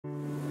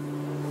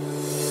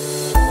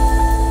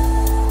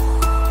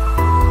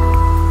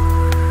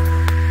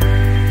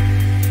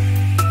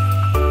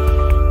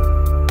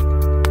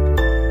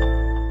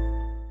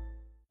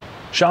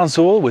John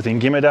Sewell with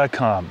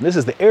Engearment.com. This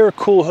is the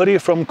AirKuhl Hoodie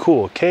from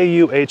Kuhl,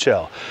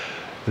 K-U-H-L.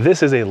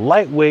 This is a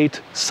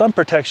lightweight sun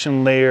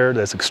protection layer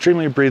that's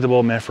extremely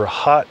breathable, meant for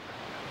hot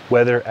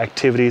weather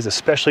activities,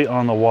 especially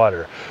on the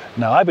water.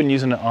 Now, I've been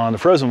using it on the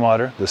frozen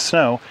water, the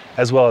snow,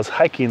 as well as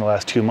hiking the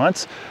last 2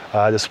 months.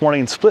 This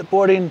morning split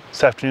boarding,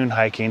 this afternoon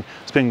hiking.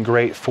 It's been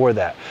great for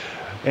that.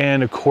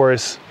 And of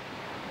course,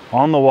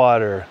 on the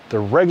water, the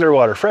regular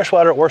water,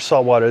 freshwater or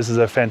saltwater, this is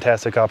a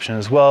fantastic option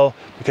as well,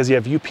 because you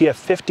have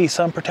UPF50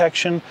 sun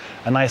protection,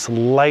 a nice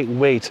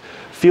lightweight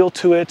feel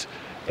to it,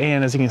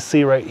 and as you can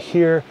see right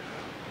here,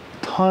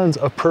 tons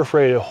of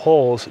perforated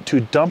holes to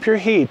dump your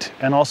heat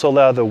and also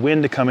allow the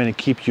wind to come in and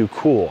keep you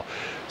cool.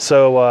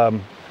 So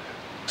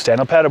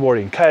stand-up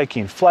paddleboarding,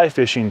 kayaking, fly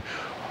fishing,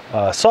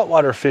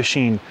 saltwater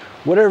fishing,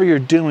 whatever you're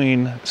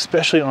doing,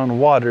 especially on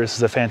water, this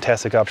is a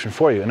fantastic option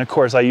for you. And of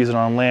course, I use it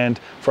on land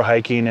for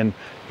hiking and,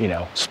 you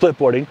know, split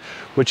boarding,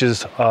 which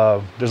is,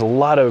 there's a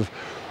lot of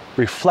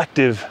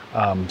reflective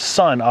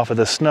sun off of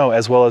the snow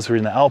as well as we're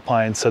in the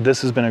Alpine. So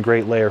this has been a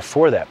great layer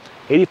for that.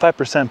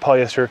 85%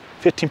 polyester,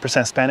 15%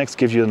 spandex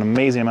gives you an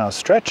amazing amount of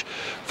stretch.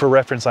 For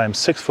reference, I am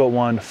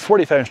 6'1",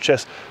 45-inch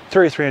chest,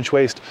 33-inch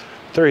waist,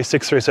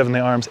 36, 37 in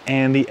the arms,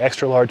 and the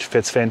extra large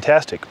fits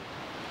fantastic.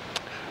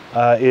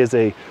 It is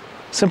a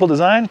simple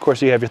design. Of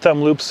course, you have your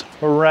thumb loops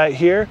right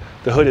here.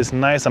 The hood is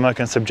nice. I'm not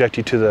going to subject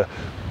you to the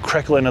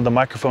crackling of the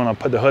microphone. I'll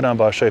put the hood on,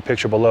 but I'll show you a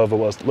picture below of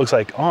what it looks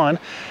like on.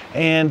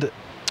 And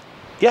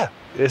yeah,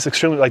 it's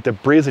extremely, like the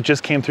breeze that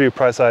just came through, you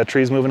probably saw the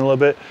trees moving a little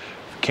bit,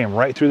 came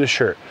right through the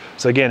shirt.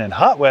 So again, in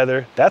hot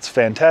weather, that's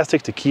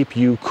fantastic to keep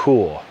you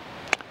cool.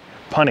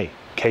 Punny,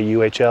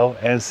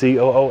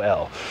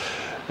 K-U-H-L-N-C-O-O-L.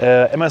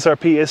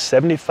 MSRP is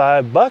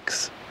 75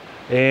 bucks.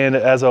 And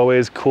as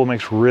always, Kuhl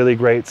makes really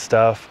great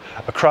stuff.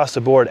 Across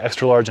the board,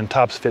 extra large and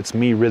tops fits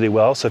me really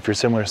well. So if you're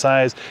similar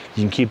size,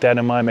 you can keep that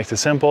in mind, makes it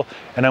simple.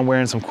 And I'm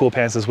wearing some Kuhl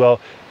pants as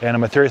well. And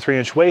I'm a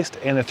 33-inch waist,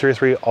 and the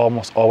 33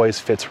 almost always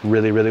fits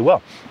really, really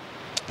well.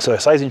 So the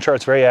sizing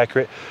chart's very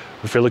accurate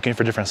if you're looking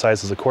for different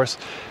sizes, of course.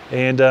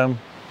 And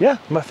yeah,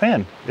 I'm a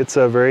fan. It's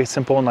a very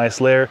simple, nice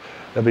layer.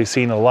 I'll be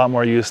seeing a lot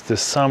more use this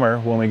summer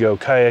when we go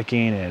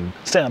kayaking and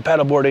stand-up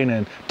paddleboarding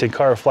and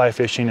Tenkara fly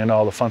fishing and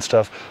all the fun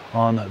stuff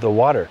on the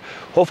water.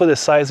 Hopefully this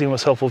sizing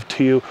was helpful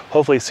to you.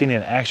 Hopefully seeing it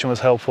in action was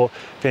helpful.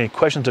 If you have any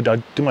questions,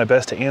 I'll do my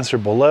best to answer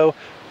below.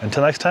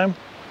 Until next time,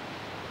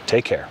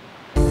 take care.